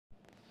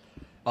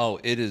Oh,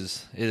 it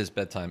is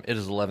bedtime. It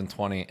is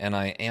 11:20 and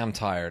I am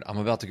tired. I'm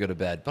about to go to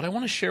bed, but I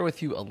want to share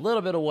with you a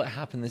little bit of what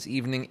happened this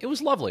evening. It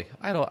was lovely.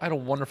 I had a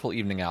wonderful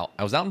evening out.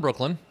 I was out in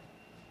Brooklyn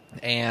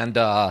and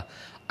I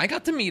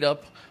got to meet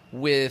up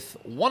with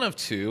one of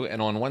two,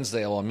 and on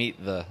Wednesday I'll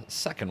meet the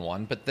second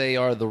one, but they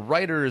are the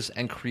writers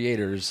and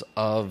creators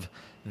of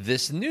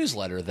this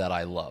newsletter that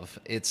I love.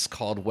 It's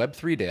called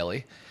Web3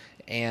 Daily,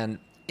 and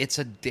it's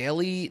a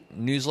daily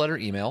newsletter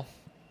email.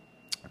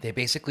 They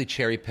basically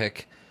cherry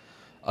pick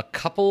a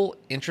couple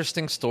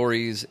interesting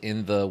stories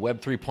in the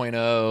Web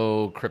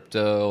 3.0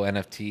 crypto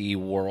NFT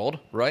world,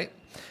 right?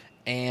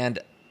 And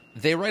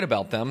they write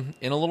about them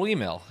in a little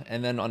email.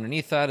 And then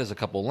underneath that is a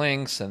couple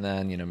links and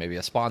then, maybe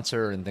a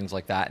sponsor and things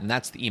like that. And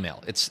that's the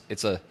email. It's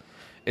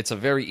a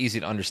very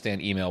easy to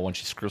understand email. Once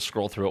you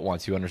scroll through it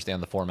once, you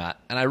understand the format.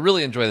 And I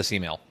really enjoy this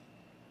email.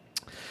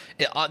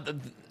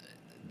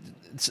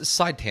 It's a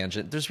side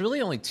tangent. There's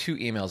really only two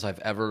emails I've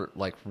ever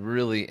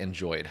really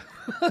enjoyed,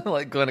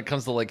 like when it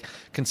comes to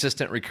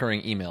consistent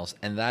recurring emails,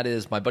 and that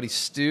is my buddy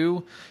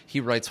Stu.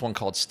 He writes one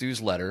called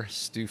Stu's Letter.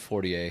 Stu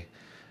Fortier.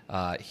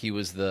 He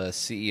was the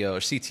CEO or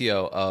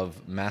CTO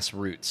of Mass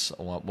Roots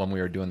when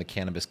we were doing the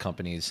cannabis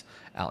companies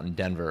out in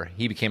Denver.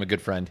 He became a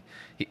good friend,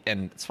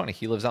 and it's funny,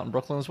 he lives out in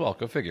Brooklyn as well.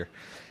 Go figure.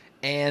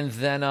 And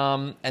then,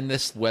 and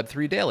this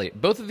Web3 Daily.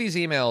 Both of these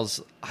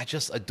emails, I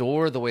just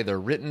adore the way they're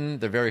written.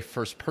 They're very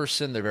first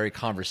person. They're very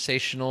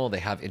conversational. They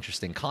have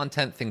interesting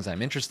content, things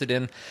I'm interested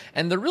in.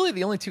 And they're really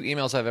the only two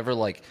emails I've ever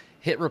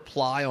hit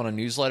reply on a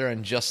newsletter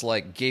and just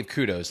gave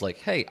kudos.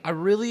 Hey, I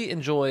really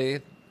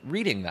enjoy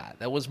reading that.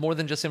 That was more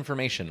than just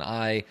information.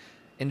 I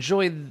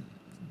enjoyed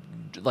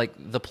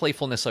the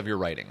playfulness of your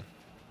writing.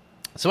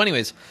 So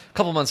anyways, a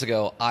couple months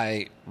ago,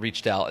 I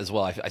reached out as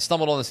well. I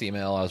stumbled on this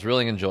email. I was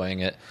really enjoying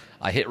it.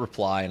 I hit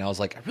reply, and I was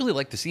like, I really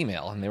like this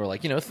email. And they were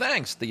like,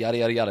 thanks, the yada,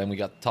 yada, yada. And we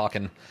got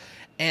talking.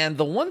 And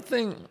the one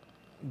thing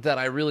that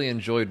I really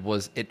enjoyed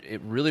was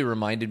it really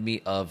reminded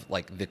me of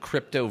the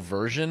crypto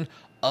version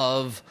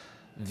of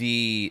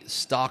the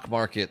stock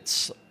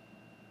market's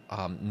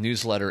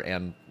newsletter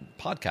and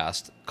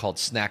podcast called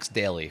Snacks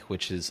Daily,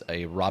 which is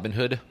a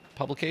Robinhood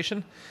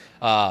publication.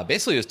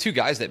 Basically, it was two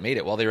guys that made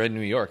it while they were in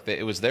New York.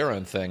 It was their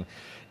own thing,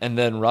 and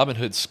then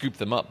Robinhood scooped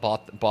them up,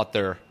 bought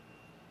their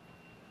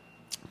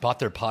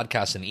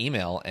podcast and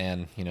email,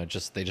 and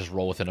they just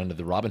roll with it under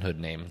the Robinhood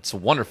name. It's a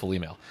wonderful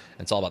email.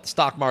 It's all about the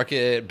stock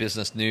market,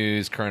 business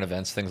news, current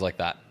events, things like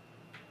that.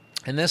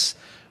 And this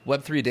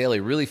Web3 Daily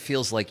really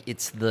feels like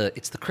it's the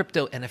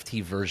crypto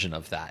NFT version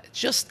of that.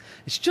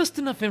 It's just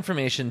enough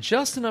information,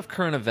 just enough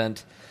current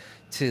event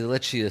to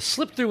let you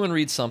slip through and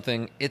read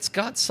something. It's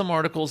got some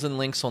articles and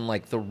links on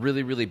the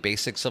really, really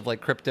basics of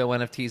crypto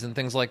NFTs and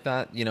things like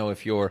that.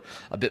 If you're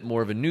a bit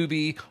more of a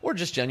newbie or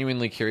just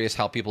genuinely curious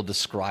how people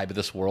describe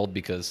this world,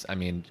 because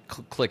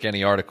click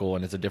any article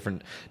and it's a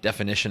different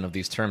definition of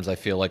these terms, I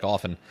feel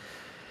often.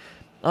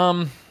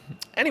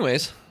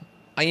 Anyways,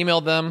 I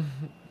emailed them.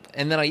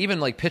 And then I even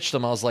pitched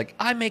them. I was like,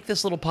 I make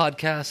this little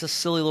podcast, this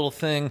silly little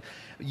thing.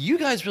 You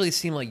guys really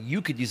seem like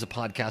you could use a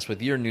podcast with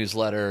your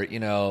newsletter,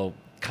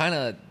 kind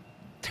of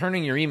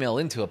turning your email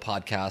into a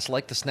podcast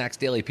like the Snacks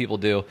Daily people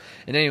do.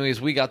 And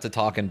anyways, we got to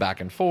talking back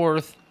and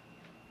forth.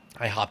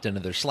 I hopped into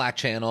their Slack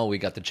channel. We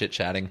got to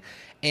chit-chatting.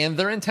 And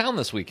they're in town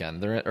this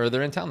weekend.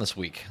 They're in town this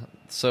week.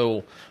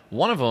 So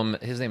one of them,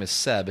 his name is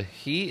Seb.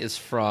 He is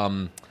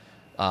from,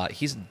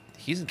 he's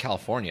in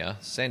California,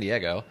 San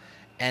Diego.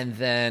 And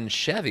then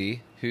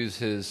Chevy, who's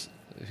his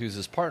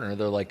partner,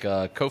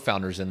 they're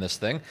co-founders in this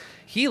thing.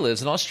 He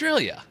lives in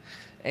Australia.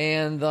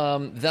 And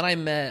then I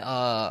met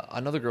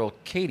another girl,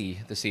 Katie,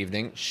 this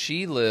evening.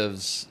 She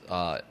lives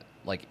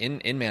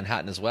in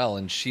Manhattan as well,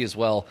 and she as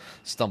well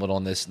stumbled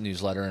on this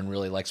newsletter and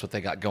really likes what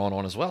they got going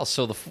on as well.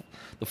 So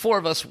the four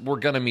of us were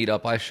going to meet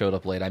up. I showed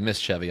up late. I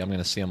missed Chevy. I'm going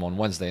to see him on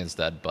Wednesday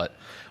instead. But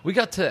we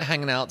got to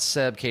hanging out,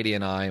 Seb, Katie,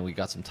 and I. We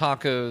got some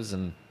tacos,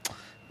 and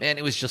man,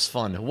 it was just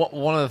fun.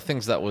 One of the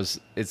things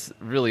it's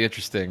really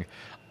interesting,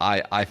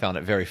 I found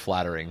it very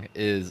flattering,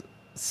 is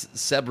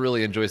Seb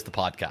really enjoys the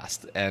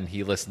podcast, and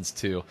he listens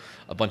to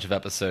a bunch of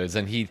episodes,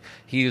 and he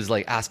was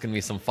asking me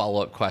some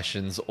follow-up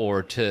questions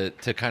or to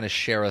kind of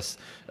share us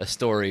a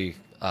story,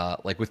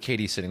 with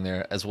Katie sitting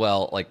there as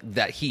well,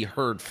 that he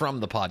heard from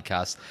the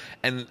podcast.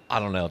 And I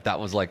don't know, that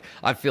was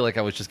I feel like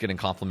I was just getting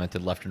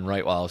complimented left and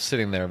right while I was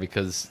sitting there,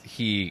 because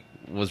he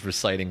was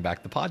reciting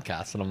back the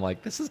podcast, and I'm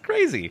like, this is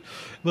crazy.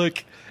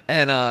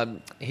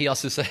 And he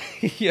also said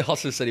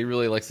he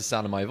really likes the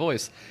sound of my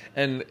voice,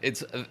 and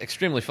it's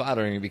extremely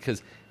flattering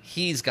because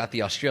he's got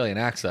the Australian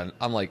accent.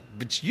 I'm like,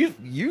 but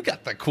you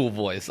got that cool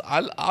voice.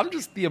 I'm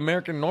just the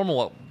American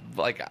normal.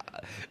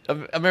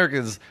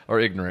 Americans are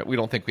ignorant. We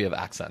don't think we have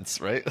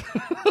accents, right?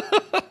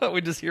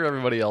 We just hear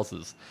everybody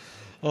else's.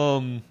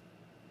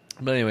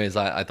 But anyways,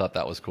 I thought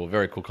that was cool.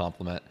 Very cool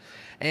compliment.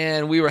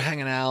 And we were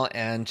hanging out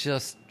and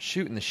just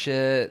shooting the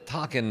shit,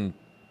 talking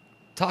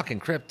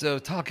crypto,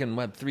 talking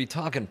Web3,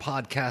 talking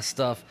podcast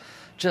stuff,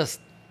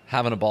 just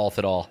having a ball with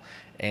it all.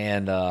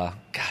 And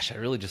gosh, I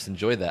really just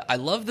enjoyed that. I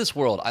love this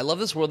world. I love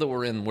this world that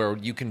we're in, where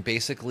you can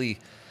basically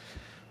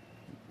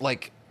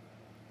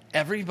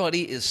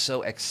everybody is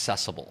so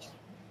accessible.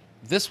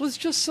 This was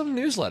just some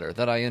newsletter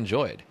that I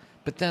enjoyed,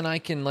 but then I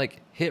can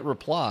like hit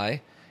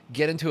reply,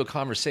 get into a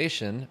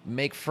conversation,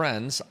 make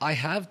friends. I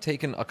have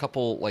taken a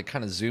couple like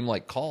kind of Zoom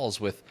like calls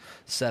with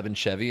Seb and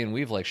Chevy, and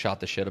we've like shot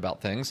the shit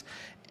about things.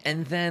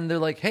 And then they're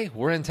like, "Hey,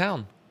 we're in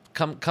town.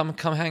 Come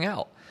hang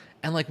out."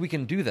 And like we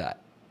can do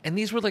that. And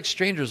these were like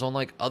strangers on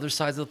like other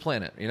sides of the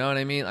planet. You know what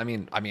I mean? I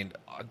mean,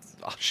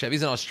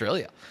 Chevy's in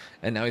Australia,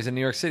 and now he's in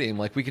New York City. And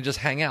like we can just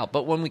hang out.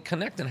 But when we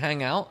connect and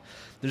hang out,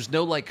 there's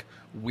no like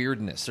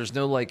weirdness. There's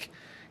no like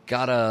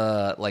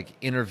gotta like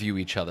interview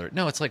each other.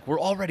 No, it's like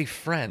we're already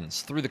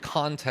friends through the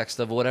context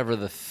of whatever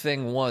the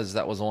thing was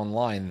that was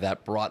online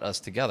that brought us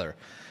together.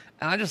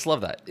 And I just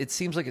love that. It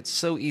seems like it's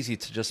so easy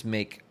to just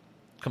make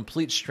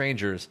complete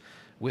strangers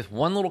with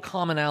one little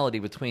commonality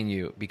between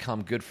you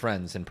become good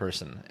friends in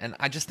person. And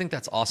I just think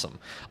that's awesome.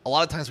 A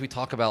lot of times we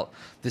talk about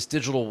this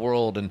digital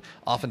world, and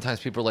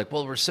oftentimes people are like,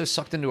 well, we're so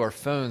sucked into our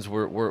phones,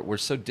 we're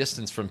so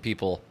distanced from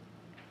people.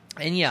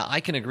 And yeah, I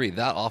can agree.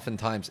 That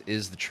oftentimes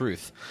is the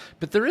truth.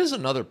 But there is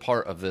another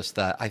part of this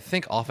that I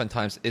think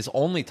oftentimes is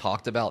only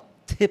talked about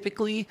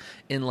typically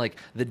in like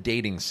the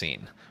dating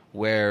scene,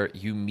 where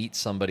you meet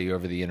somebody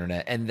over the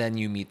internet and then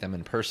you meet them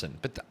in person.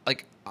 But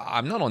like,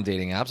 I'm not on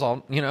dating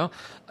apps,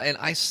 and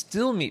I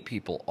still meet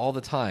people all the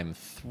time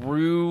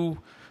through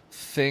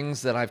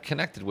things that I've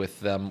connected with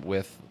them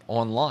with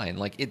online.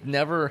 Like it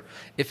never,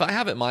 if I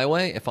have it my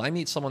way, if I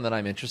meet someone that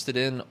I'm interested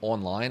in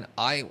online,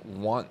 I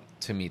want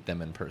to meet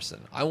them in person.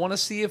 I want to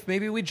see if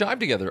maybe we jive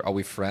together. Are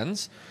we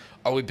friends?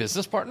 Are we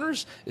business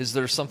partners? Is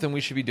there something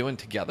we should be doing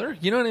together?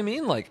 You know what I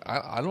mean? Like,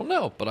 I don't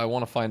know, but I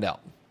want to find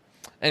out.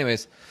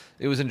 Anyways,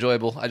 it was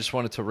enjoyable. I just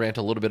wanted to rant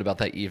a little bit about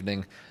that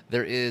evening.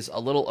 There is a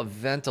little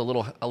event, a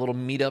little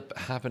meetup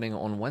happening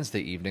on Wednesday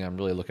evening. I'm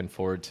really looking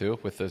forward to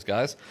with those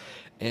guys.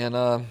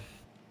 And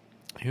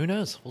who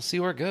knows? We'll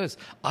see where it goes.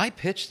 I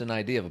pitched an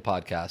idea of a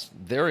podcast.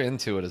 They're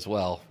into it as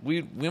well.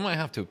 We might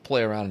have to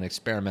play around and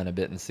experiment a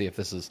bit and see if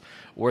this is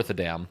worth a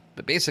damn.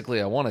 But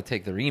basically, I want to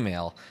take their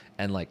email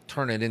and like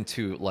turn it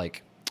into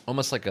like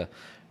almost like a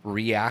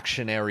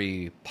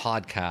reactionary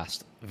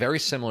podcast, very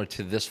similar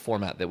to this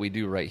format that we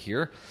do right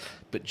here,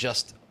 but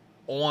just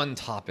on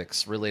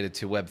topics related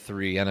to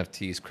Web3,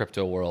 NFTs,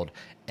 crypto world,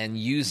 and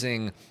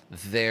using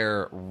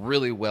their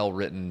really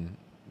well-written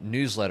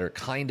newsletter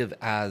kind of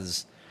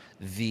as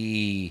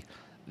the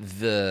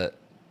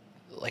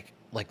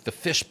like the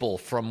fishbowl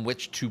from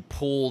which to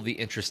pull the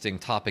interesting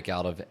topic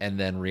out of and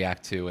then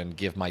react to and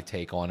give my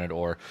take on it,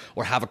 or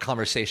have a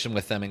conversation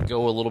with them and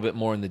go a little bit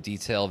more in the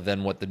detail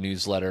than what the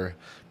newsletter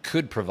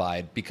could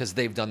provide, because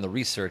they've done the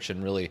research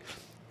and really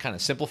kind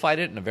of simplified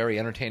it in a very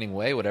entertaining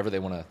way, whatever they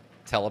want to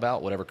tell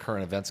about, whatever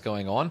current events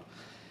going on.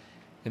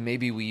 And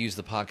maybe we use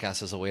the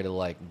podcast as a way to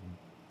like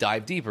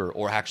dive deeper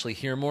or actually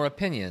hear more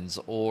opinions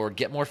or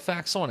get more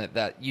facts on it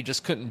that you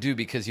just couldn't do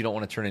because you don't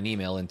want to turn an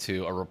email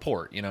into a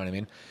report. You know what I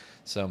mean?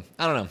 So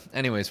I don't know.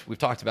 Anyways, we've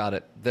talked about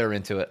it. They're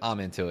into it. I'm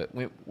into it.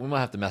 We might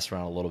have to mess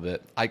around a little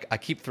bit. I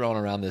keep throwing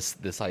around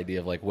this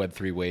idea of like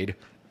Web3 Wade.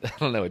 I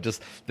don't know. It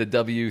just, the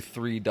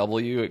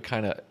W3W, it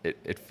kind of,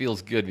 it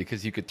feels good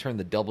because you could turn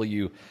the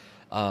W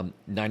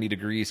 90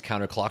 degrees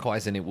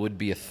counterclockwise and it would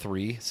be a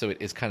 3. So it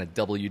is kind of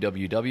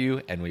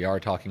WWW, and we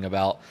are talking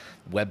about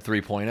Web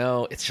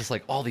 3.0. It's just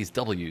like all these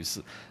W's.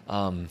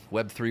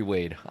 Web3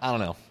 Wade. I don't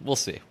know. We'll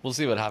see. We'll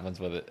see what happens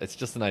with it. It's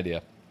just an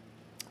idea.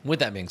 With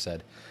that being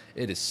said,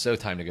 it is so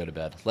time to go to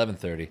bed.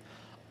 11:30.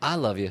 I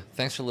love you.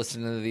 Thanks for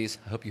listening to these.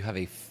 I hope you have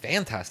a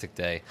fantastic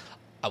day.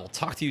 I will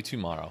talk to you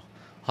tomorrow.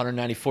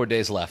 194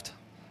 days left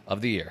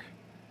of the year.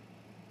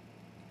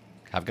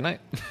 Have a good night.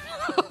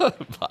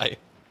 Bye.